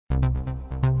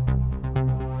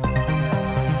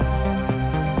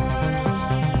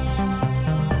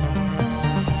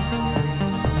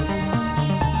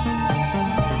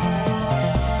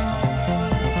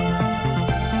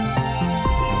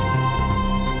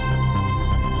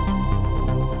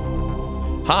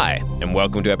Hi, and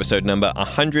welcome to episode number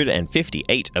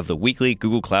 158 of the weekly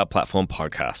Google Cloud Platform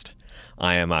podcast.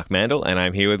 I am Mark Mandel, and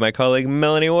I'm here with my colleague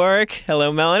Melanie and Mark.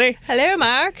 Hello, Melanie. Hello,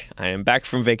 Mark. I am back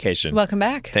from vacation. Welcome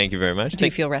back. Thank you very much. Do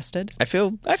you feel rested? I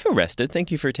feel rested.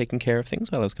 Thank you for taking care of things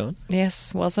while I was gone.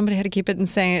 Yes. Well, somebody had to keep it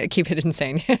insane.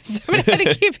 Somebody had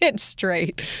to keep it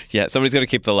straight. Yeah, somebody's got to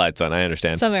keep the lights on. I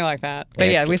understand. Something like that. But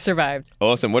yeah, we survived.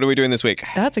 Awesome. What are we doing this week?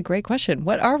 That's a great question.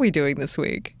 What are we doing this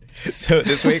week? So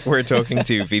this week we're talking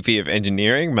to VP of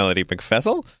Engineering, Melanie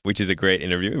Meckfessel, which is a great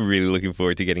interview. Really looking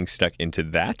forward to getting stuck into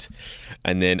that.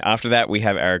 And then after that, we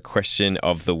have our question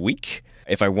of the week.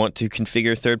 If I want to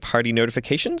configure third-party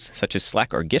notifications, such as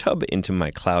Slack or GitHub, into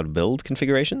my cloud build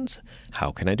configurations,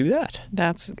 how can I do that?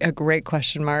 That's a great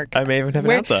question, Mark. I may even have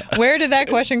an answer. Where did that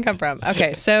question come from?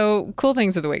 Okay, so cool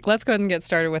things of the week. Let's go ahead and get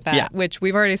started with that, which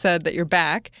we've already said that you're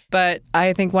back. But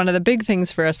I think one of the big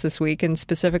things for us this week, and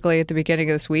specifically at the beginning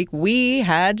of this week, we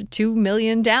had 2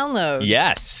 million downloads.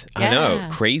 Yes, I know.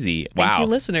 Crazy. Wow. Thank you,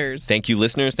 listeners. Thank you,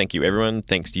 listeners. Thank you, everyone.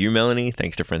 Thanks to you, Melanie.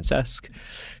 Thanks to Francesc.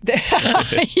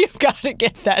 You've got to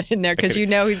get that in there because you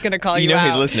know he's going to call you out.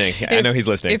 He's listening. I know he's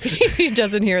listening. If he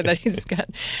doesn't hear that, he's got...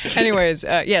 Anyways,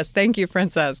 yes, thank you,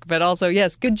 Francesc. But also,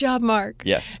 yes, good job, Mark.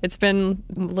 Yes. It's been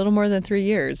a little more than 3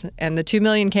 years. And the 2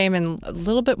 million came in a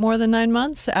little bit more than 9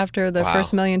 months after the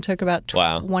first million took about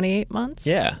 28 months.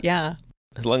 Yeah. Yeah.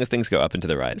 As long as things go up and to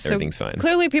the right, everything's fine.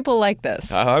 Clearly people like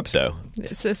this. I hope so.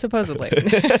 Supposedly.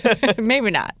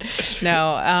 Maybe not.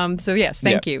 No. So yes,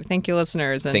 thank you. Thank you,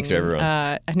 listeners. And, thanks to everyone.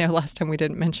 I know last time we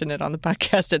didn't mention it on the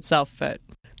podcast itself, but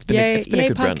it's been a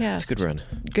good podcast. run. It's a good run.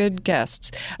 Good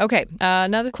guests. Okay.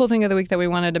 Another cool thing of the week that we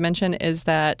wanted to mention is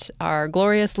that our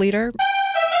glorious leader,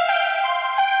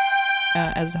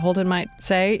 as Holden might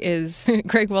say, is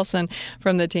Greg Wilson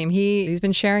from the team. He's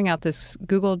been sharing out this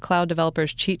Google Cloud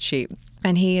Developers cheat sheet.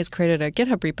 And he has created a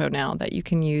GitHub repo now that you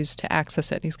can use to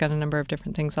access it. He's got a number of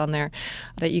different things on there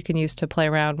that you can use to play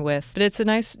around with. But it's a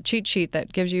nice cheat sheet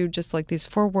that gives you just like these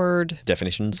 4-word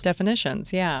definitions.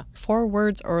 Yeah. 4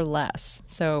 words or less.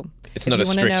 So it's not a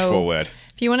strict 4-word.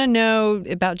 If you want to know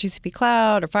about GCP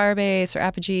Cloud or Firebase or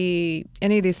Apogee,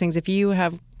 any of these things, if you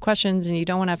have questions and you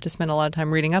don't want to have to spend a lot of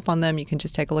time reading up on them, you can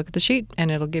just take a look at the sheet and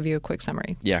it'll give you a quick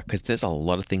summary. Yeah, because there's a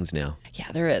lot of things now.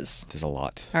 Yeah, there is. There's a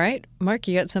lot. All right. Mark,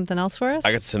 you got something else for us?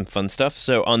 I got some fun stuff.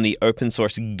 So on the open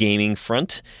source gaming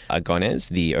front, Gonez,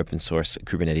 the open source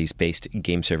Kubernetes-based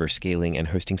game server scaling and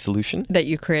hosting solution. That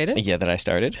you created? Yeah, that I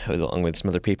started along with some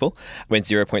other people. Went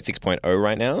 0.6.0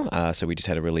 right now. So we just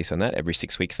had a release on that. Every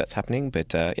 6 weeks that's happening. But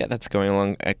that's going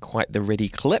along at quite the ready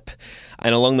clip.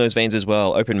 And along those veins as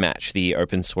well, OpenMatch, the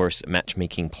open source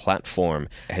matchmaking platform,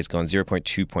 has gone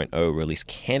 0.2.0 release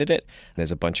candidate.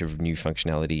 There's a bunch of new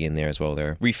functionality in there as well.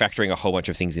 They're refactoring a whole bunch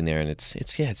of things in there, and it's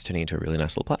turning into a really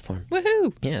nice little platform.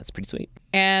 Woohoo! Yeah, it's pretty sweet.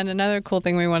 And another cool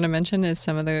thing we want to mention is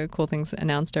some of the cool things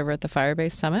announced over at the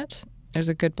Firebase Summit. There's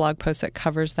a good blog post that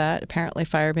covers that. Apparently,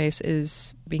 Firebase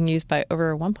is being used by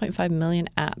over 1.5 million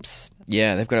apps.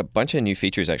 Yeah, they've got a bunch of new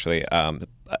features, actually.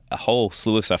 A whole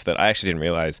slew of stuff that I actually didn't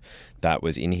realize that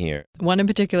was in here. One in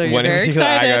particular I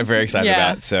got very excited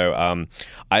yeah. about. So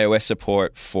iOS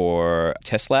support for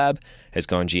Test Lab has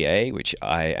gone GA, which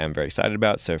I am very excited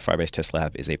about. So Firebase Test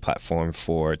Lab is a platform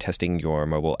for testing your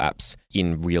mobile apps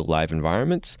in real live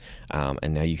environments.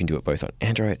 And now you can do it both on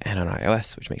Android and on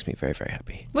iOS, which makes me very, very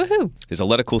happy. Woohoo! There's a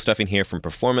lot of cool stuff in here, from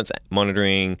performance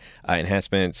monitoring,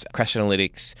 enhancements, crash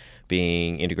analytics,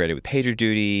 being integrated with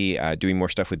PagerDuty, doing more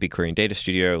stuff with BigQuery and Data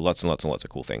Studio, lots and lots and lots of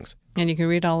cool things. And you can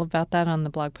read all about that on the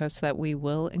blog post that we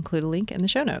will include a link in the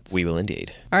show notes. We will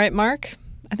indeed. All right, Mark,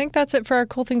 I think that's it for our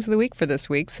cool things of the week for this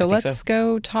week. So let's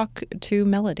go talk to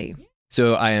Melody.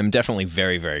 So I am definitely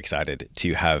very, very excited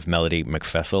to have Melanie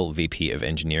Meckfessel, VP of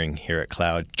Engineering here at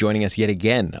Cloud, joining us yet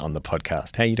again on the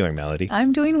podcast. How are you doing, Melody?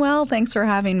 I'm doing well. Thanks for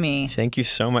having me. Thank you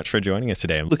so much for joining us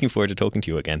today. I'm looking forward to talking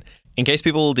to you again. In case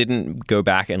people didn't go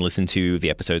back and listen to the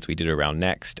episodes we did around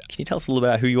Next, can you tell us a little bit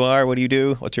about who you are? What do you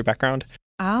do? What's your background?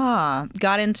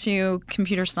 Got into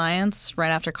computer science right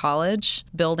after college,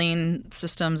 building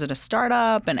systems at a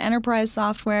startup and enterprise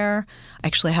software. I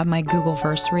actually have my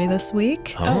Googleversary this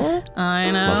week. Oh, I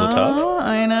know. Mazel tov.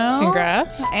 I know.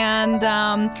 Congrats. And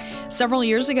several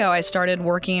years ago, I started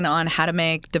working on how to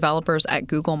make developers at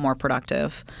Google more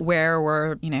productive. Where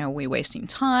were we wasting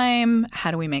time?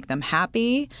 How do we make them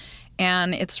happy?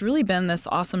 And it's really been this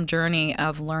awesome journey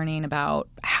of learning about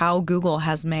how Google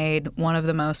has made one of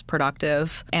the most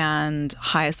productive and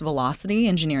highest velocity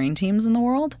engineering teams in the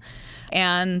world.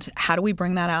 And how do we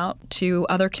bring that out to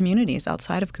other communities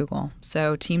outside of Google?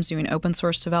 So teams doing open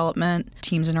source development,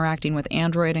 teams interacting with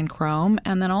Android and Chrome,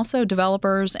 and then also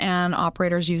developers and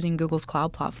operators using Google's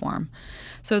cloud platform.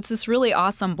 So it's this really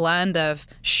awesome blend of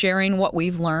sharing what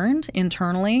we've learned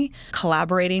internally,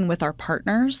 collaborating with our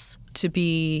partners to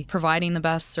be providing the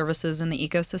best services in the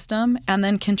ecosystem, and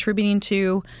then contributing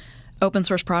to open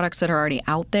source products that are already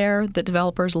out there that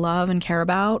developers love and care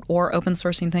about, or open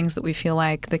sourcing things that we feel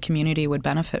like the community would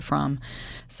benefit from.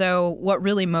 So what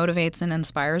really motivates and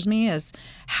inspires me is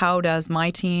how does my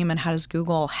team and how does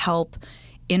Google help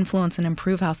influence and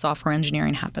improve how software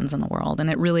engineering happens in the world?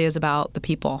 And it really is about the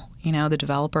people, the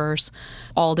developers,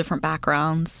 all different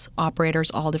backgrounds, operators,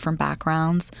 all different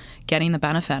backgrounds, getting the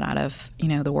benefit out of,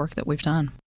 the work that we've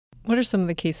done. What are some of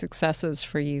the key successes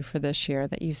for you for this year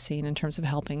that you've seen in terms of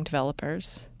helping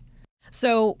developers?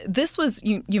 So this was,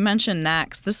 you mentioned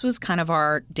Next. This was kind of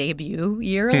our debut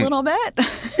year a little bit.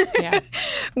 Yeah.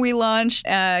 We launched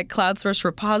cloud source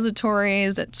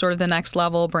repositories at sort of the next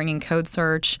level, bringing code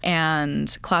search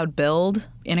and cloud build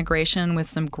integration with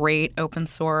some great open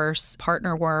source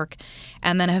partner work,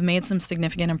 and then have made some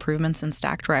significant improvements in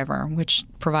Stackdriver, which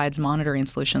provides monitoring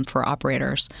solutions for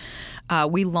operators.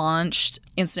 We launched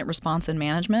incident response and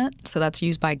management, so that's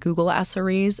used by Google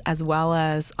SREs as well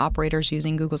as operators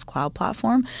using Google's cloud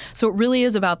platform. So it really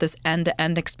is about this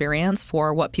end-to-end experience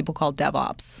for what people call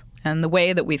DevOps. And the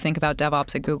way that we think about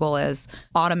DevOps at Google is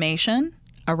automation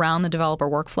around the developer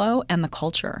workflow and the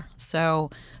culture.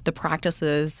 So the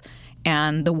practices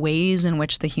and the ways in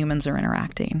which the humans are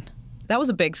interacting. That was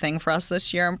a big thing for us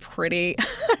this year. I'm pretty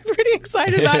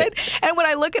excited about it. And when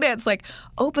I look at it, it's like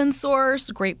open source,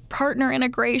 great partner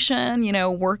integration,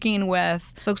 working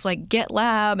with folks like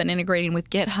GitLab and integrating with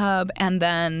GitHub, and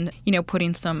then,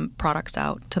 putting some products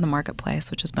out to the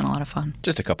marketplace, which has been a lot of fun.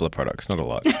 Just a couple of products, not a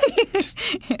lot.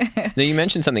 Now, you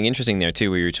mentioned something interesting there too,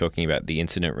 where you were talking about the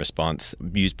incident response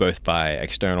used both by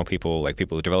external people, like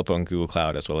people who develop on Google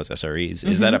Cloud, as well as SREs.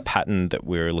 Mm-hmm. Is that a pattern that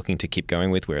we're looking to keep going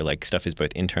with, where like stuff is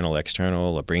both internal,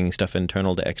 external, or bringing stuff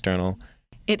internal to external?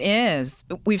 It is.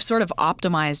 We've sort of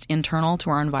optimized internal to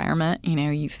our environment.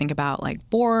 You think about like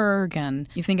Borg, and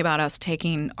you think about us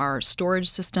taking our storage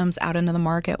systems out into the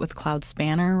market with Cloud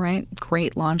Spanner, right?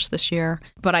 Great launch this year.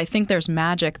 But I think there's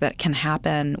magic that can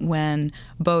happen when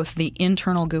both the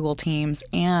internal Google teams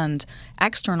and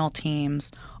external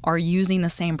teams are using the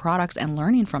same products and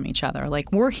learning from each other.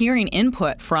 Like, we're hearing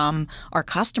input from our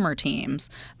customer teams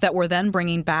that we're then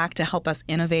bringing back to help us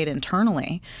innovate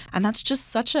internally. And that's just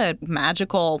such a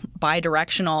magical,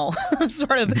 bi-directional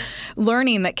sort of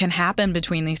learning that can happen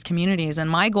between these communities. And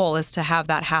my goal is to have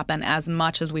that happen as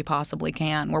much as we possibly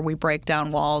can, where we break down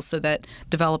walls so that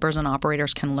developers and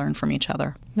operators can learn from each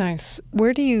other. Nice.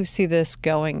 Where do you see this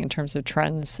going in terms of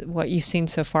trends? What you've seen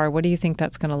so far, what do you think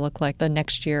that's going to look like the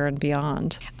next year and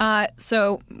beyond?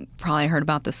 So probably heard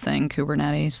about this thing,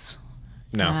 Kubernetes.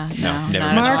 No, never.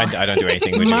 Mark, I don't do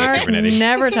anything with Mark Kubernetes.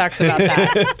 Never talks about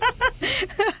that.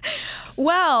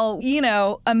 Well,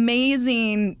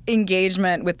 amazing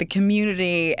engagement with the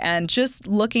community, and just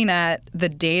looking at the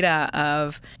data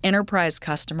of enterprise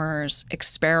customers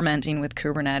experimenting with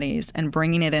Kubernetes and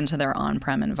bringing it into their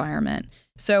on-prem environment.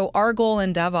 So our goal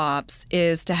in DevOps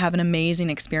is to have an amazing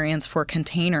experience for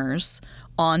containers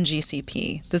on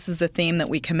GCP. This is a theme that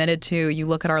we committed to. You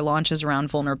look at our launches around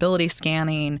vulnerability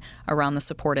scanning, around the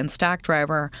support in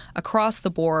Stackdriver, across the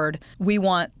board, we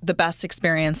want the best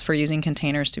experience for using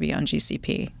containers to be on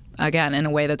GCP. Again, in a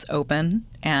way that's open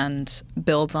and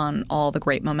builds on all the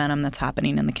great momentum that's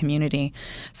happening in the community.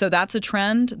 So that's a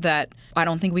trend that I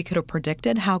don't think we could have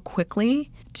predicted how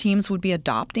quickly teams would be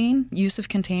adopting use of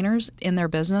containers in their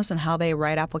business and how they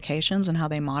write applications and how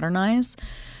they modernize.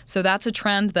 So that's a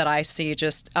trend that I see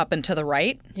just up and to the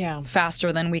right,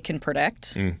 faster than we can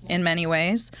predict in many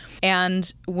ways.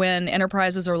 And when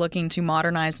enterprises are looking to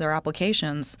modernize their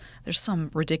applications, there's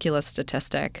some ridiculous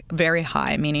statistic, very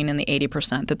high, meaning in the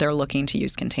 80%, that they're looking to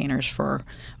use containers for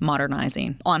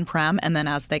modernizing on-prem and then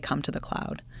as they come to the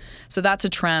cloud. So that's a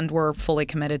trend we're fully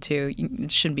committed to.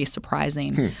 It shouldn't be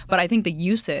surprising. But I think the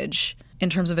usage in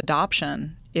terms of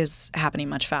adoption is happening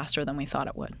much faster than we thought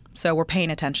it would. So we're paying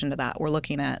attention to that. We're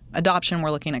looking at adoption. We're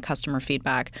looking at customer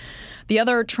feedback. The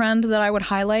other trend that I would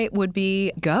highlight would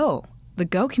be Go. the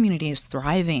Go community is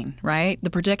thriving, right? The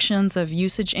predictions of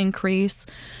usage increase,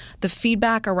 the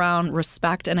feedback around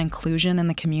respect and inclusion in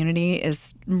the community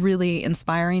is really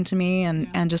inspiring to me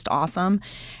and just awesome.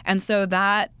 And so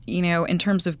that, in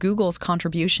terms of Google's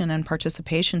contribution and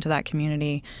participation to that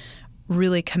community,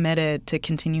 really committed to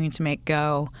continuing to make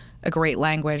Go a great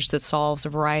language that solves a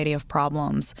variety of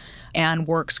problems and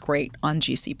works great on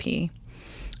GCP.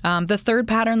 The third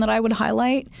pattern that I would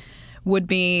highlight would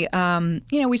be,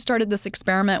 we started this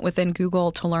experiment within Google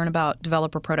to learn about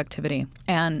developer productivity.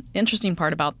 And interesting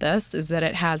part about this is that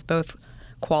it has both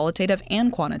qualitative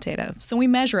and quantitative. So we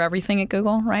measure everything at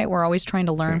Google, right? We're always trying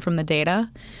to learn from the data.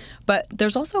 But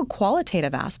there's also a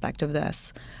qualitative aspect of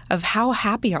this, of how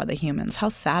happy are the humans? How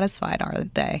satisfied are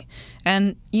they?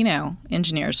 And,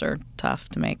 engineers are tough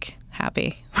to make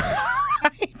happy,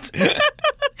 right?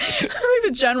 We have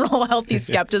a general healthy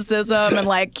skepticism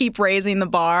and keep raising the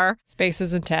bar.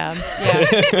 Spaces and tabs.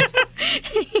 Yeah.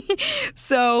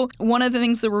 So one of the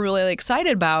things that we're really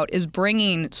excited about is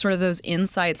bringing sort of those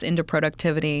insights into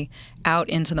productivity out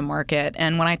into the market.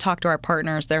 And when I talk to our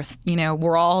partners,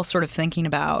 we're all sort of thinking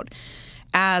about,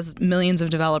 as millions of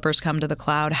developers come to the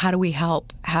cloud, how do we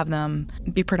help have them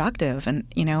be productive and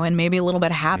maybe a little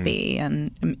bit happy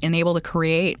and able to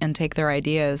create and take their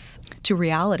ideas to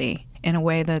reality in a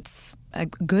way that's a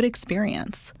good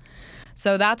experience.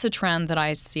 So that's a trend that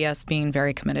I see us being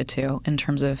very committed to in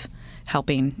terms of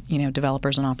helping,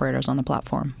 developers and operators on the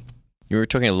platform. You were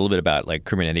talking a little bit about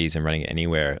Kubernetes and running it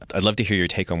anywhere. I'd love to hear your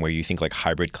take on where you think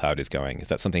hybrid cloud is going. Is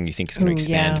that something you think is going to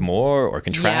expand more or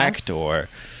contract?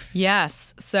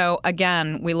 Yes. So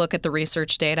again, we look at the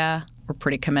research data. We're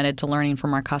pretty committed to learning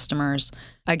from our customers.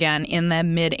 Again, in the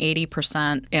mid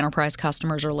 80% enterprise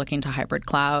customers are looking to hybrid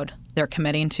cloud. They're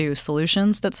committing to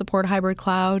solutions that support hybrid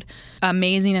cloud.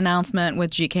 Amazing announcement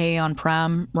with GKE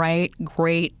on-prem, right?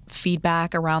 Great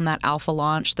feedback around that alpha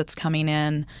launch that's coming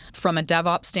in. From a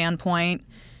DevOps standpoint,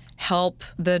 help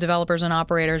the developers and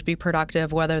operators be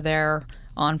productive, whether they're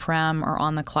on-prem or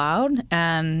on the cloud.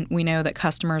 And we know that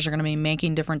customers are going to be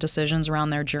making different decisions around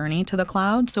their journey to the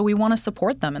cloud. So we want to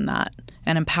support them in that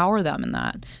and empower them in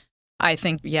that. I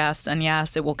think yes,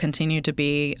 it will continue to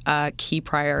be a key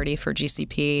priority for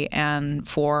GCP and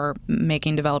for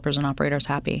making developers and operators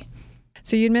happy.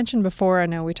 So you'd mentioned before, I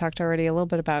know we talked already a little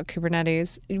bit about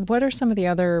Kubernetes. What are some of the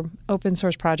other open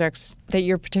source projects that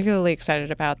you're particularly excited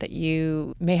about that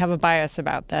you may have a bias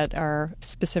about, that are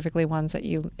specifically ones that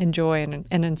you enjoy and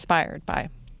inspired by?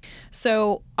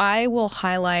 So I will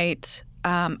highlight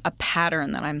a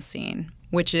pattern that I'm seeing,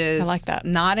 which is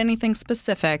not anything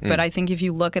specific, but I think if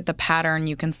you look at the pattern,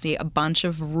 you can see a bunch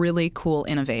of really cool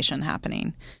innovation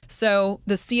happening. So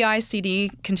the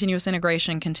CI/CD, continuous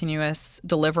integration, continuous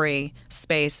delivery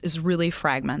space is really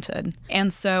fragmented.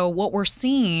 And so what we're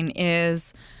seeing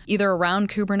is either around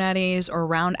Kubernetes or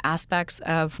around aspects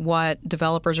of what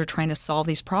developers are trying to solve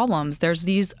these problems, there's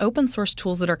these open source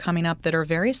tools that are coming up that are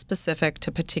very specific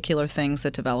to particular things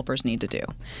that developers need to do.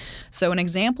 So an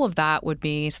example of that would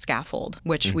be Scaffold,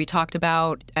 which we talked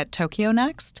about at Tokyo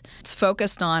Next. It's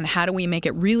focused on how do we make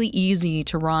it really easy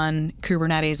to run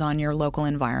Kubernetes on your local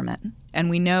environment. And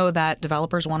we know that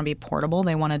developers want to be portable.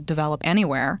 They want to develop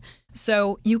anywhere.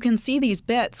 So you can see these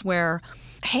bits where,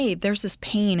 hey, there's this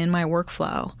pain in my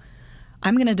workflow.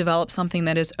 I'm going to develop something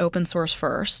that is open source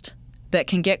first, that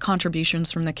can get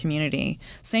contributions from the community.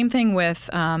 Same thing with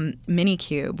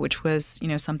Minikube, which was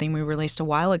something we released a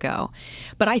while ago.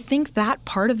 But I think that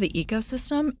part of the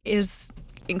ecosystem is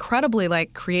incredibly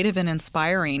creative and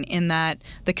inspiring in that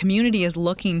the community is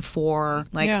looking for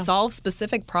solve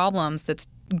specific problems that's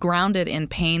grounded in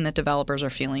pain that developers are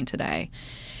feeling today.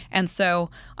 And so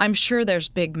I'm sure there's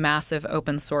big, massive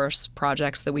open source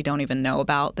projects that we don't even know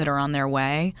about that are on their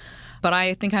way. But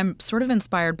I think I'm sort of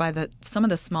inspired by some of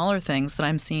the smaller things that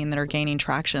I'm seeing that are gaining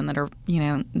traction, that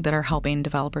are helping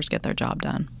developers get their job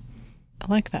done. I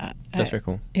like that. That's very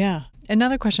cool. Yeah.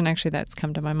 Another question actually that's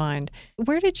come to my mind.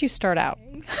 Where did you start out?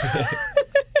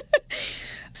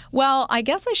 Well, I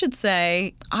guess I should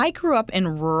say I grew up in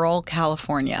rural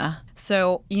California.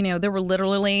 So, there were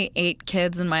literally 8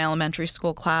 kids in my elementary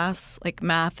school class.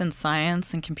 Math and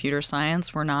science and computer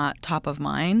science were not top of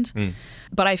mind.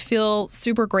 But I feel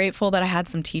super grateful that I had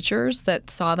some teachers that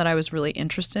saw that I was really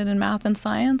interested in math and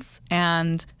science,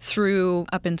 and through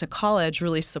up into college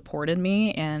really supported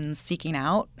me in seeking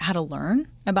out how to learn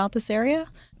about this area.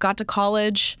 Got to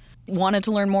college, wanted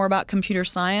to learn more about computer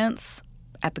science.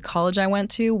 At the college I went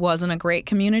to wasn't a great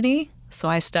community, so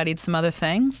I studied some other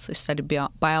things. I studied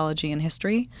biology and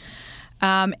history.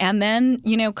 And then,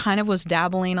 kind of was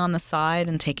dabbling on the side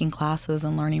and taking classes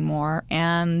and learning more,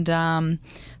 and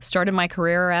started my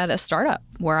career at a startup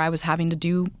where I was having to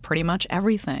do pretty much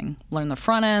everything. Learn the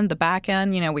front end, the back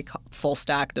end, we call full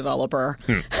stack developer.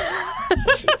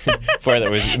 Before that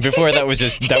was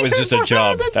just a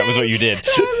job. That was what you did. That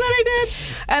was what I did.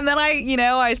 And then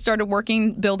I started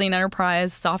building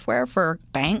enterprise software for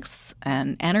banks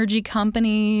and energy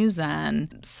companies,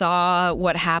 and saw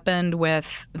what happened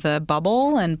with the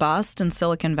bubble and bust in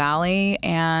Silicon Valley,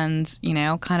 and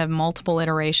kind of multiple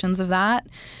iterations of that.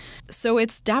 So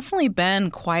it's definitely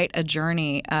been quite a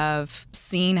journey of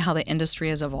seeing how the industry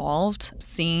has evolved,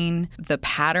 seeing the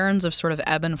patterns of sort of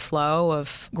ebb and flow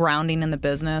of grounding in the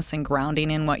business and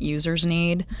grounding in what users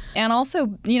need, and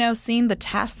also, seeing the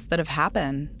tests that have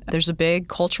happened. There's a big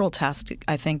cultural test,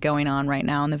 I think, going on right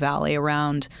now in the Valley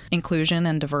around inclusion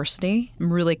and diversity.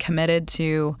 I'm really committed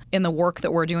to, in the work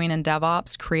that we're doing in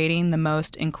DevOps, creating the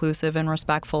most inclusive and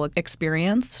respectful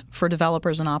experience for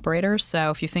developers and operators. So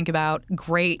if you think about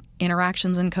great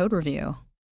interactions in code review.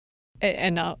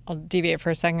 And I'll deviate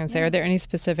for a second and say, are there any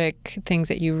specific things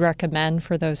that you recommend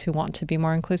for those who want to be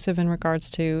more inclusive in regards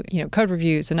to, code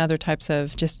reviews and other types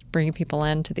of just bringing people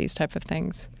into these type of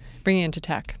things, bringing into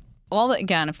tech?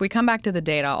 Again, if we come back to the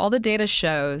data, all the data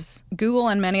shows Google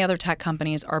and many other tech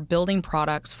companies are building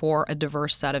products for a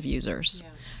diverse set of users.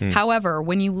 Yeah. However,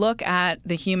 when you look at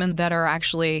the humans that are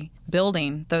actually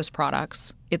building those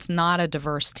products, it's not a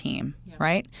diverse team,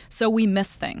 right? So we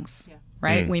miss things,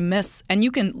 right? We miss, and you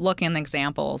can look in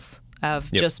examples of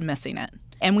just missing it.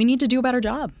 And we need to do a better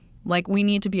job. We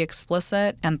need to be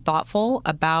explicit and thoughtful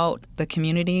about the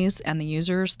communities and the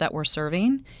users that we're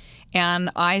serving. And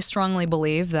I strongly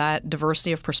believe that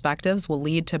diversity of perspectives will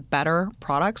lead to better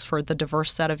products for the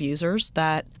diverse set of users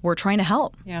that we're trying to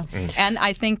help. Yeah. And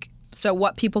I think, so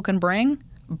what people can bring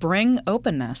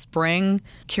openness, bring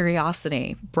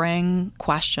curiosity, bring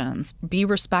questions, be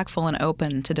respectful and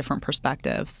open to different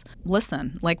perspectives.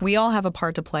 Listen, we all have a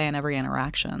part to play in every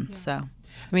interaction. Yeah. So.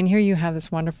 I mean, here you have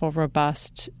this wonderful,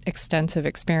 robust, extensive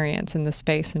experience in the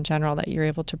space in general that you're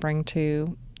able to bring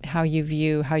to how you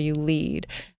view, how you lead.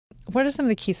 What are some of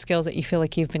the key skills that you feel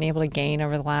like you've been able to gain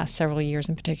over the last several years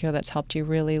in particular that's helped you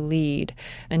really lead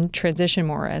and transition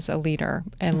more as a leader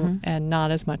and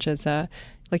not as much as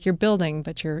you're building,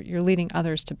 but you're leading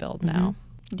others to build now?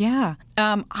 Yeah.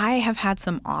 I have had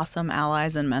some awesome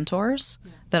allies and mentors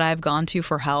that I've gone to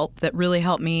for help that really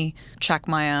helped me check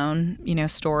my own,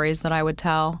 stories that I would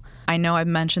tell. I know I've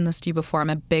mentioned this to you before. I'm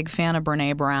a big fan of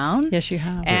Brené Brown. Yes, you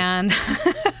have. And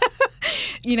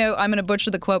I'm going to butcher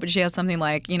the quote, but she has something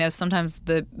like, sometimes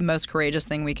the most courageous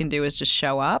thing we can do is just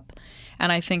show up.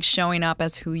 And I think showing up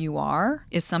as who you are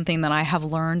is something that I have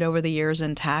learned over the years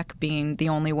in tech, being the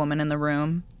only woman in the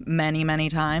room many, many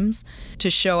times, to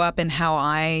show up in how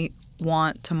I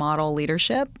want to model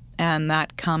leadership. And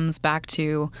that comes back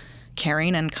to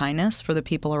caring and kindness for the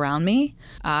people around me,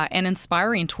 and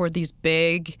inspiring toward these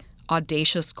big,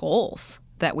 audacious goals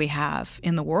that we have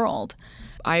in the world.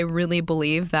 I really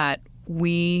believe that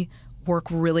we work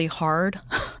really hard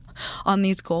on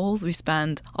these goals. We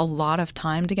spend a lot of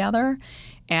time together,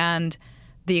 and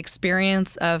the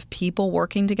experience of people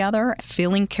working together,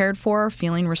 feeling cared for,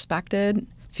 feeling respected,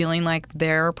 feeling like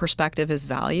their perspective is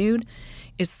valued,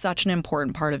 is such an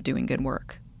important part of doing good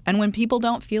work. And when people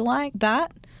don't feel like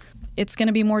that, it's going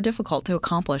to be more difficult to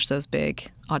accomplish those big,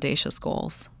 audacious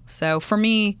goals. So for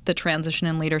me, the transition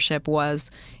in leadership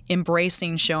was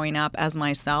embracing showing up as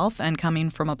myself and coming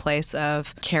from a place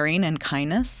of caring and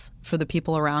kindness for the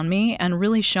people around me, and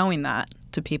really showing that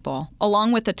to people,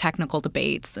 along with the technical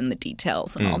debates and the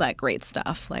details and all that great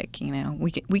stuff.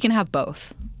 We can have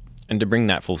both. And to bring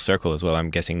that full circle as well, I'm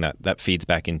guessing that feeds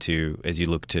back into, as you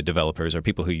look to developers or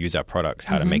people who use our products,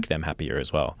 how to make them happier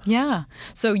as well. Yeah.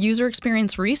 So user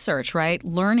experience research, right?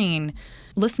 Learning,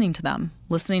 listening to them,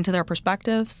 listening to their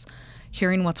perspectives,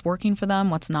 hearing what's working for them,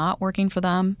 what's not working for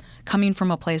them, coming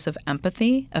from a place of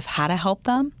empathy of how to help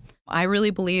them. I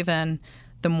really believe in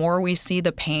the more we see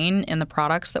the pain in the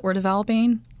products that we're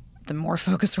developing, the more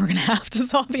focus we're going to have to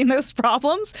solving those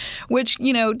problems, which,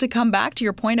 to come back to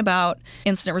your point about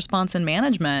incident response and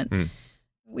management,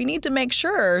 we need to make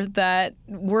sure that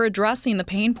we're addressing the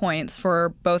pain points for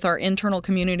both our internal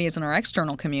communities and our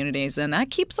external communities. And that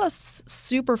keeps us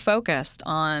super focused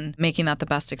on making that the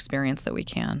best experience that we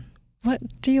can. What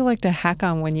do you like to hack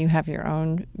on when you have your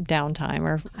own downtime?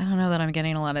 Or I don't know that I'm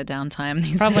getting a lot of downtime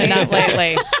these probably days. Not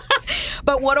lately.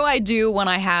 But what do I do when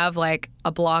I have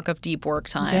a block of deep work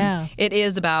time? Yeah. It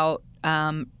is about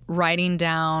writing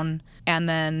down and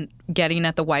then getting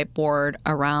at the whiteboard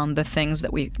around the things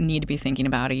that we need to be thinking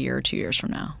about a year or 2 years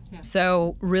from now. Yeah.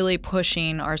 So really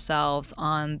pushing ourselves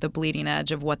on the bleeding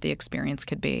edge of what the experience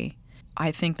could be.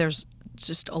 I think there's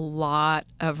just a lot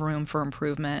of room for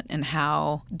improvement in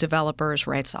how developers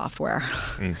write software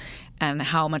and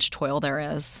how much toil there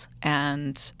is.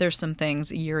 And there's some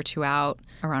things a year or two out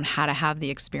around how to have the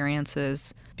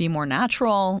experiences be more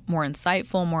natural, more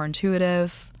insightful, more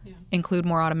intuitive, include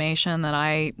more automation that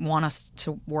I want us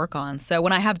to work on. So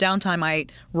when I have downtime, I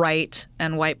write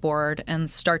and whiteboard and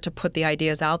start to put the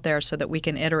ideas out there so that we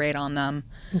can iterate on them.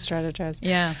 And strategize.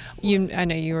 Yeah. I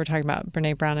know you were talking about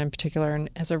Brene Brown in particular and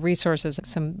as a resource, as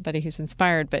somebody who's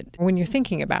inspired, but when you're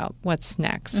thinking about what's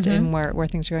next and where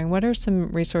things are going, what are some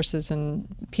resources and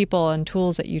people and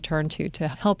tools that you turn to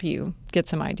help you get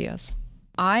some ideas?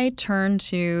 I turn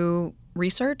to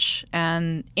research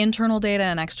and internal data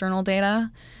and external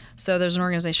data. So there's an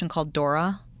organization called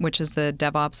DORA, which is the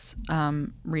DevOps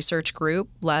research group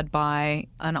led by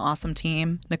an awesome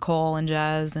team, Nicole and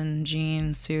Jez and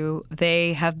Jean, Sue.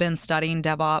 They have been studying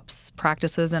DevOps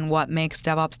practices and what makes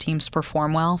DevOps teams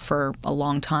perform well for a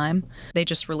long time. They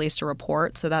just released a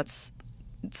report, so that's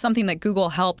something that Google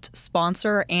helped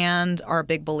sponsor and are a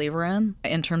big believer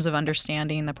in terms of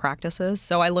understanding the practices.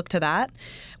 So I look to that.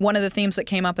 One of the themes that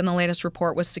came up in the latest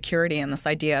report was security and this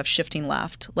idea of shifting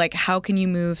left. Like, how can you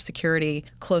move security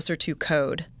closer to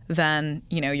code than,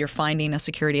 you're finding a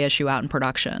security issue out in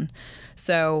production?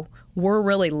 So we're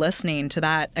really listening to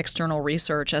that external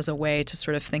research as a way to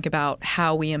sort of think about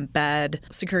how we embed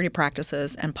security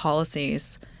practices and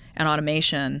policies and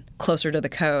automation closer to the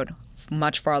code,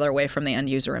 much farther away from the end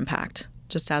user impact,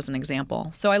 just as an example.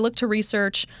 So I look to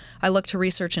research. I look to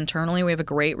research internally. We have a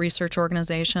great research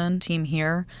organization team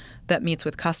here that meets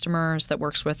with customers, that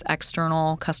works with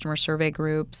external customer survey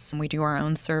groups. We do our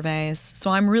own surveys.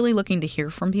 So I'm really looking to hear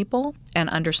from people and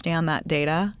understand that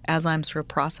data as I'm sort of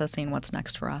processing what's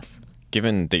next for us.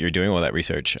 Given that you're doing all that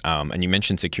research, and you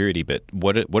mentioned security, but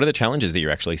what are the challenges that you're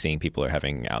actually seeing people are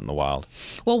having out in the wild?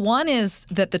 Well, one is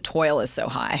that the toil is so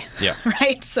high,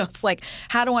 right? So it's like,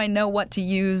 how do I know what to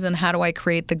use and how do I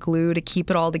create the glue to keep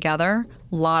it all together?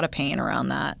 A lot of pain around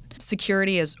that.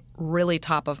 Security is really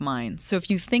top of mind. So if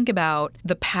you think about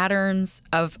the patterns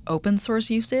of open source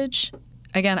usage,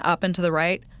 again, up and to the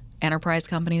right, enterprise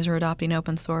companies are adopting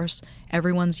open source.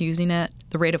 Everyone's using it.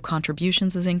 The rate of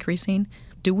contributions is increasing.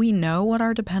 Do we know what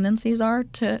our dependencies are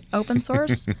to open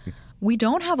source? We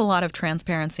don't have a lot of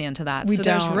transparency into that. So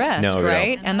there's risk,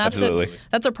 right? And that's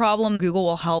a problem Google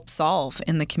will help solve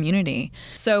in the community.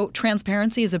 So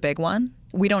transparency is a big one.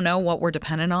 We don't know what we're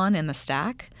dependent on in the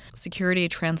stack. Security,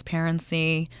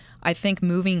 transparency, I think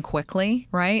moving quickly,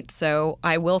 right? So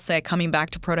I will say, coming back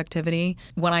to productivity,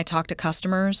 when I talk to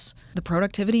customers, the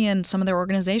productivity in some of their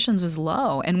organizations is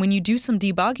low. And when you do some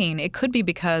debugging, it could be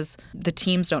because the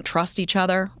teams don't trust each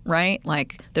other, right?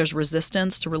 Like there's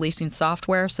resistance to releasing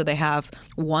software, so they have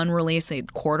one release a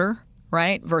quarter,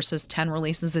 right? Versus 10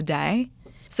 releases a day.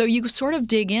 So you sort of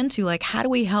dig into like, how do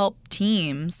we help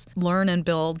teams learn and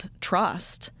build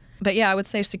trust? But yeah, I would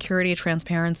say security,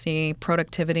 transparency,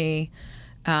 productivity,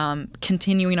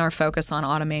 continuing our focus on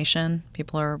automation.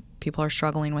 People are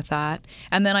struggling with that.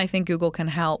 And then I think Google can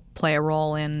help play a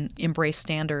role in embrace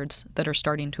standards that are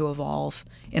starting to evolve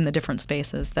in the different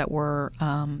spaces that we're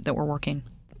working.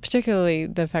 Particularly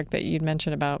the fact that you'd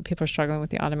mentioned about people are struggling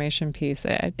with the automation piece.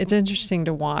 It's interesting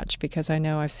to watch because I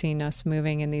know I've seen us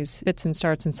moving in these fits and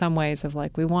starts in some ways of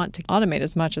like we want to automate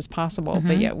as much as possible,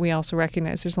 but yet we also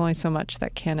recognize there's only so much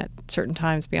that can at certain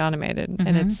times be automated,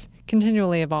 and it's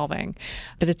continually evolving.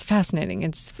 But it's fascinating.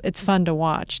 It's fun to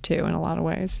watch too in a lot of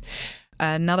ways.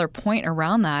 Another point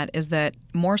around that is that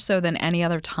more so than any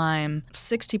other time,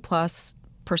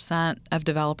 60+% of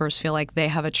developers feel like they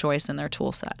have a choice in their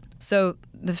tool set. So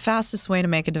the fastest way to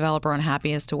make a developer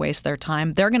unhappy is to waste their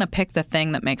time. They're going to pick the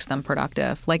thing that makes them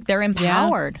productive. Like they're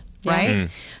empowered, right?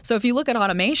 So if you look at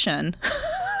automation,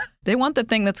 they want the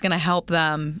thing that's going to help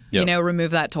them,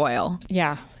 remove that toil.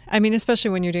 Yeah. I mean,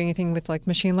 especially when you're doing anything with like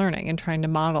machine learning and trying to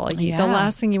model. The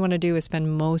last thing you want to do is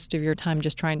spend most of your time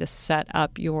just trying to set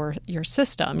up your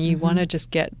system. You want to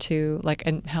just get to like,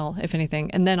 and hell, if anything,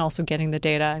 and then also getting the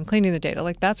data and cleaning the data.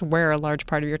 Like that's where a large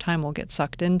part of your time will get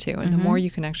sucked into. And the more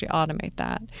you can actually automate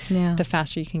that, the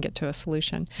faster you can get to a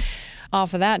solution.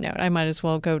 Off of that note, I might as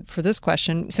well go for this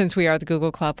question, since we are the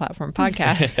Google Cloud Platform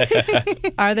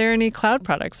Podcast. Are there any cloud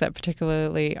products that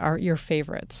particularly are your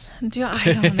favorites? I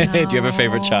don't know. Do you have a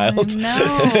favorite child?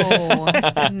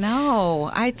 child.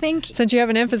 No. I think Since you have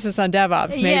an emphasis on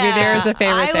DevOps, maybe there is a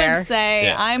favorite there. I would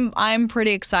say I'm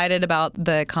pretty excited about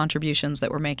the contributions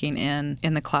that we're making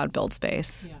in the cloud build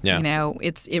space. Yeah. You know,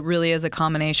 it really is a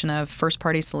combination of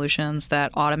first-party solutions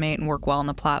that automate and work well on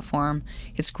the platform.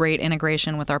 It's great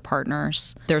integration with our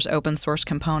partners. There's open source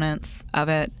components of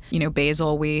it. You know,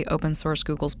 Bazel, we open source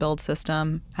Google's build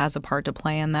system, has a part to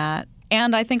play in that.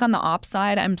 And I think on the ops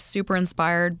side, I'm super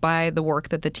inspired by the work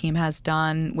that the team has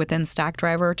done within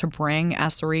Stackdriver to bring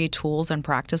SRE tools and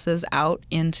practices out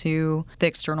into the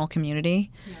external community.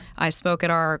 Yeah. I spoke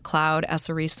at our Cloud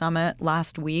SRE Summit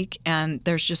last week, and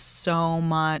there's just so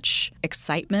much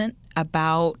excitement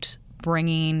about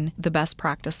bringing the best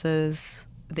practices,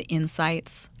 the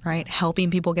insights, right? Helping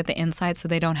people get the insights so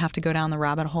they don't have to go down the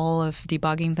rabbit hole of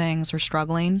debugging things or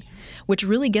struggling, which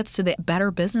really gets to the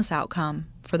better business outcome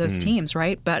for those teams,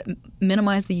 right? But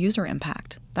minimize the user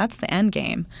impact. That's the end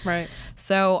game. Right.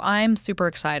 So I'm super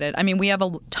excited. I mean, we have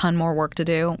a ton more work to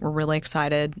do. We're really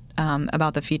excited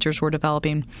about the features we're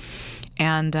developing.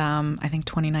 And I think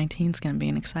 2019 is going to be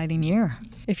an exciting year.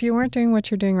 If you weren't doing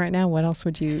what you're doing right now, what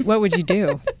would you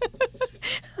do?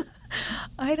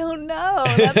 I don't know.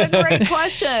 That's a great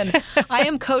question. I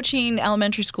am coaching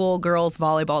elementary school girls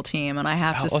volleyball team, and I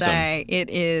have to say it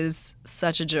is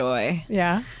such a joy.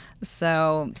 Yeah.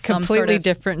 So completely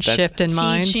different shift in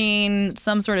mind.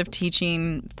 Some sort of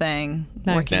teaching thing,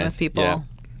 working with people. Yeah.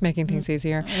 Making things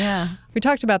easier. Yeah. We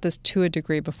talked about this to a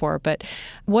degree before, but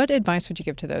what advice would you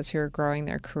give to those who are growing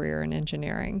their career in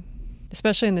engineering,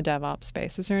 especially in the DevOps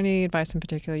space? Is there any advice in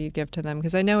particular you'd give to them?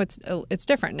 Because I know it's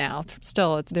different now.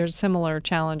 Still, there's similar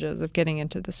challenges of getting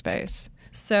into the space.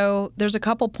 So there's a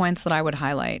couple points that I would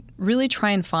highlight. Really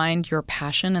try and find your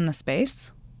passion in the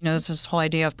space. You know, there's this whole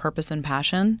idea of purpose and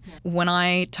passion. When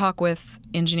I talk with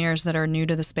engineers that are new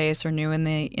to the space or new in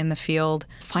the field,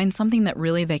 find something that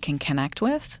really they can connect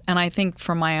with. And I think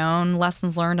from my own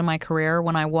lessons learned in my career,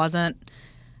 when I wasn't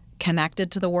connected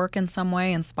to the work in some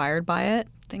way, inspired by it,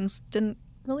 things didn't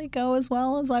really go as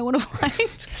well as I would have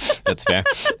liked. That's fair.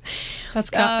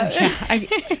 That's I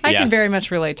can very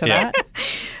much relate to that.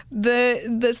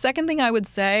 The second thing I would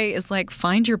say is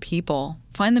find your people.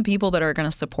 Find the people that are going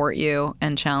to support you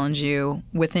and challenge you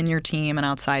within your team and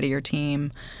outside of your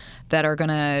team that are going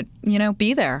to,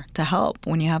 be there to help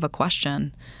when you have a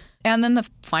question. And then the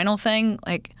final thing,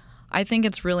 I think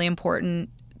it's really important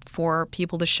for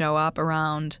people to show up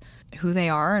around who they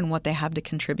are and what they have to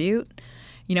contribute.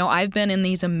 You know, I've been in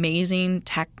these amazing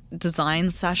tech design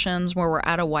sessions where we're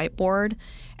at a whiteboard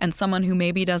and someone who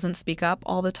maybe doesn't speak up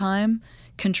all the time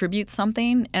contributes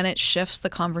something and it shifts the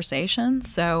conversation.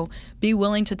 So be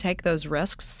willing to take those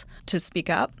risks to speak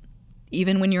up,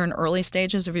 even when you're in early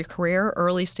stages of your career,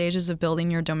 early stages of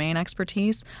building your domain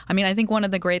expertise. I mean, I think one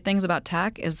of the great things about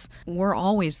tech is we're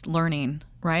always learning,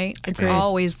 right? It's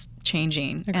always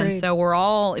changing. Agreed. And so we're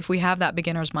all, if we have that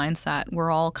beginner's mindset,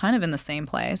 we're all kind of in the same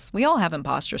place. We all have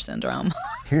imposter syndrome.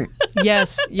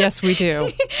 Yes, we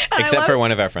do. Except for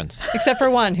one of our friends. Except for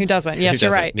one who doesn't. Yes,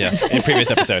 you're right. Yeah, in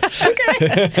previous episode.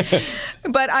 Okay.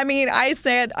 But I mean, I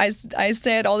say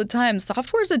it all the time.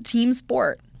 Software is a team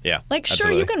sport. Yeah. Sure,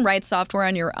 absolutely. you can write software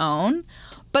on your own,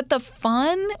 but the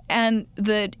fun and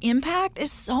the impact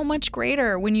is so much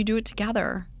greater when you do it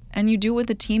together. And you do it with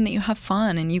a team that you have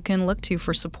fun and you can look to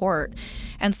for support.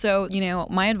 And so,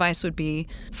 my advice would be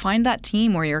find that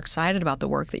team where you're excited about the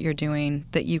work that you're doing,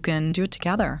 that you can do it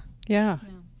together. Yeah.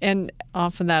 And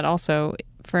off of that also,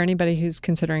 for anybody who's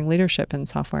considering leadership in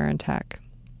software and tech,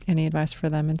 any advice for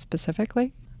them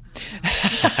specifically?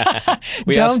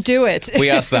 Don't do it. We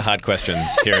ask the hard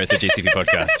questions here at the GCP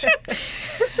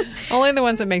podcast. Only the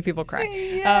ones that make people cry.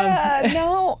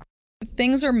 No.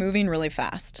 Things are moving really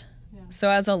fast. So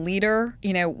as a leader,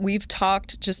 we've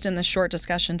talked just in the short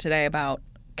discussion today about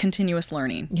continuous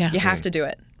learning. Yeah. You have to do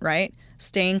it, right?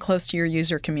 Staying close to your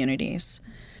user communities,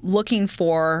 looking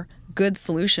for good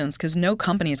solutions because no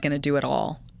company is going to do it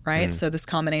all, right? So this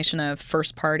combination of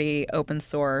first party, open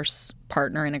source,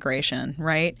 partner integration,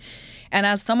 right? And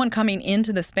as someone coming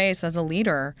into the space as a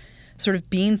leader, sort of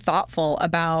being thoughtful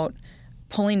about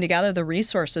pulling together the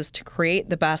resources to create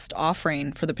the best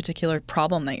offering for the particular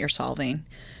problem that you're solving.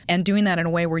 And doing that in a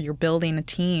way where you're building a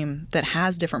team that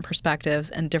has different perspectives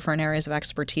and different areas of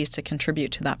expertise to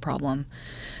contribute to that problem.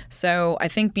 So I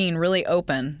think being really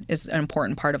open is an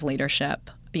important part of leadership,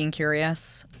 being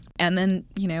curious, and then,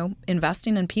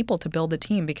 investing in people to build a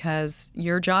team because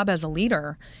your job as a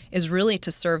leader is really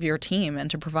to serve your team and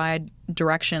to provide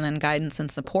direction and guidance and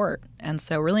support. And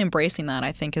so really embracing that,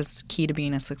 I think, is key to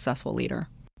being a successful leader.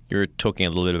 You're talking a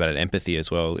little bit about empathy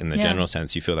as well in the general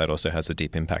sense. You feel that also has a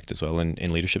deep impact as well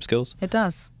in leadership skills? It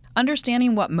does.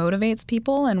 Understanding what motivates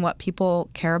people and what people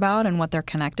care about and what they're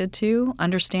connected to.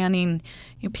 Understanding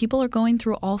people are going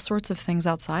through all sorts of things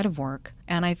outside of work.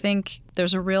 And I think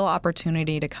there's a real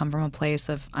opportunity to come from a place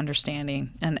of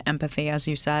understanding and empathy, as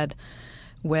you said,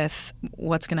 with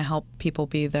what's going to help people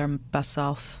be their best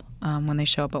self when they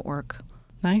show up at work.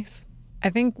 Nice. I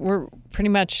think we're pretty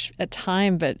much at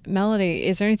time, but Melanie,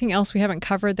 is there anything else we haven't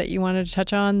covered that you wanted to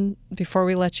touch on before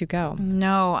we let you go?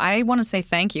 No, I want to say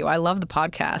thank you. I love the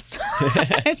podcast.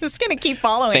 I'm just going to keep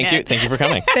following it. Thank you for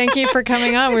coming. Thank you for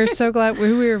coming on. We're so glad.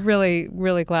 We were really,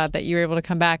 really glad that you were able to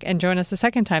come back and join us the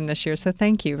second time this year. So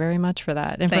thank you very much for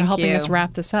that and for helping us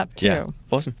wrap this up too. Yeah,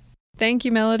 awesome. Thank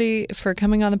you, Melody, for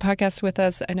coming on the podcast with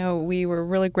us. I know we were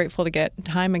really grateful to get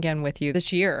time again with you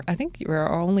this year. I think you were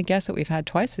our only guest that we've had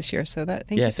twice this year, so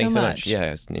thank you so much.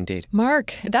 Yeah, indeed.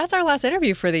 Mark, that's our last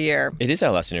interview for the year. It is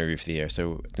our last interview for the year.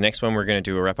 So the next one we're going to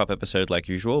do a wrap-up episode like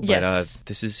usual. But yes.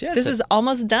 This is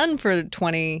almost done for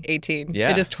 2018. Yeah.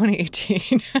 It is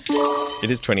 2018. It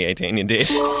is 2018, indeed.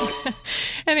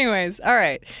 Anyways, all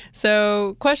right.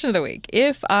 So question of the week.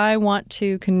 If I want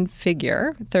to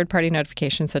configure third-party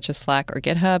notifications such as Slack or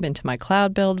GitHub into my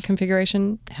Cloud Build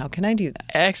configuration, how can I do that?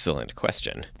 Excellent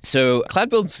question. So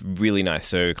Cloud Build's really nice.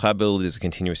 So Cloud Build is a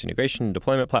continuous integration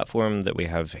deployment platform that we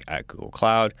have at Google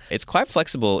Cloud. It's quite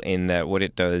flexible in that what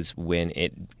it does when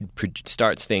it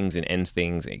starts things and ends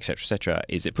things, et cetera,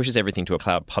 is it pushes everything to a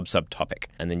Cloud Pub Sub topic,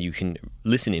 and then you can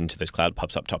listen into those Cloud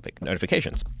Pub Sub topic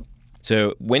notifications.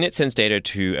 So when it sends data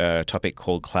to a topic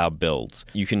called Cloud Builds,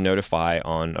 you can notify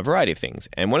on a variety of things.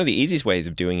 And one of the easiest ways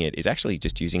of doing it is actually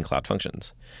just using Cloud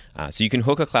Functions. So you can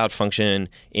hook a Cloud Function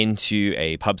into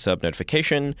a PubSub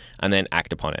notification and then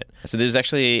act upon it. So there's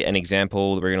actually an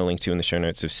example that we're going to link to in the show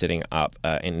notes of setting up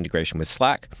an integration with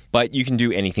Slack, but you can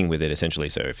do anything with it essentially.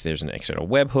 So if there's an external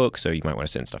webhook, so you might want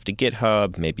to send stuff to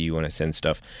GitHub, maybe you want to send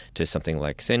stuff to something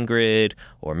like SendGrid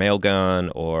or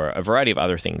Mailgun or a variety of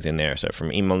other things in there. So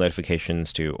from email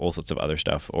notifications to all sorts of other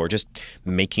stuff, or just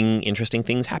making interesting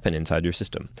things happen inside your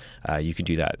system. You can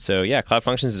do that. So yeah, Cloud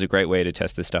Functions is a great way to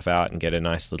test this stuff out and get a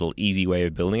nice little easy way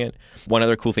of building it. One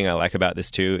other cool thing I like about this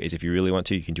too is if you really want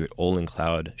to, you can do it all in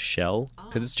Cloud Shell.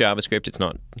 Because it's JavaScript, it's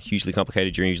not hugely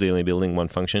complicated. You're usually only building one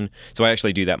function. So I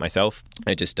actually do that myself.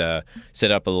 I just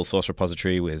set up a little source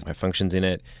repository with my functions in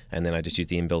it, and then I just use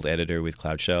the inbuilt editor with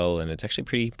Cloud Shell, and it's actually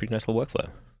pretty nice little workflow.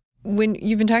 When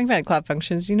you've been talking about Cloud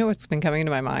Functions, you know what's been coming into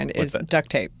my mind is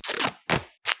duct tape.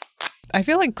 I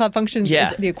feel like Cloud Functions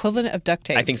is the equivalent of duct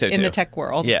tape. I think so too. In the tech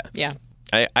world. Yeah.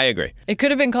 I agree. It could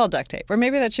have been called duct tape, or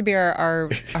maybe that should be our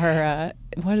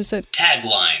what is it?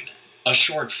 Tagline: a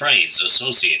short phrase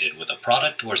associated with a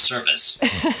product or service.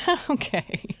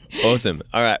 Okay. Awesome.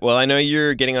 All right. Well, I know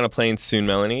you're getting on a plane soon,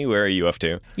 Melanie. Where are you off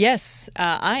to? Yes,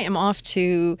 I am off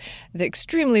to the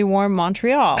extremely warm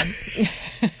Montreal.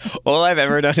 All I've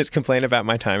ever done is complain about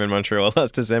my time in Montreal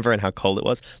last December and how cold it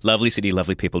was. Lovely city,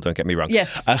 lovely people, don't get me wrong.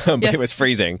 Yes. But it was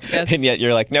freezing. Yes. And yet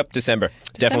you're like, nope, December.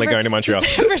 Definitely going to Montreal.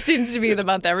 December seems to be the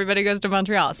month everybody goes to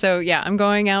Montreal. So yeah, I'm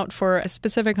going out for a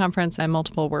specific conference and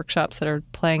multiple workshops that are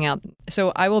playing out.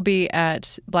 So I will be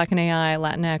at Black and AI,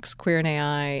 Latinx, Queer and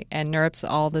AI, and NeurIPS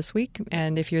all this week.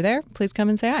 And if you're there, please come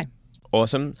and say hi.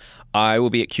 Awesome. I will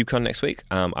be at KubeCon next week.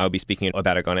 I'll be speaking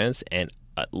about Agones, and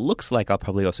it looks like I'll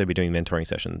probably also be doing mentoring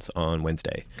sessions on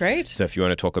Wednesday. Great. So if you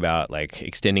want to talk about like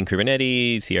extending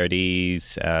Kubernetes,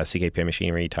 CRDs, CKPI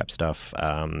machinery type stuff,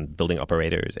 building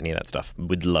operators, any of that stuff,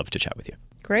 we'd love to chat with you.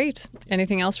 Great.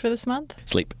 Anything else for this month?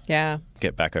 Sleep. Yeah.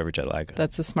 Get back over jet lag.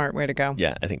 That's a smart way to go.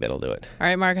 Yeah, I think that'll do it. All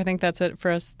right, Mark, I think that's it for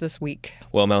us this week.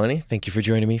 Well, Melanie, thank you for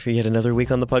joining me for yet another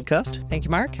week on the podcast. Thank you,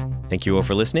 Mark. Thank you all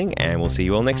for listening, and we'll see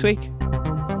you all next week.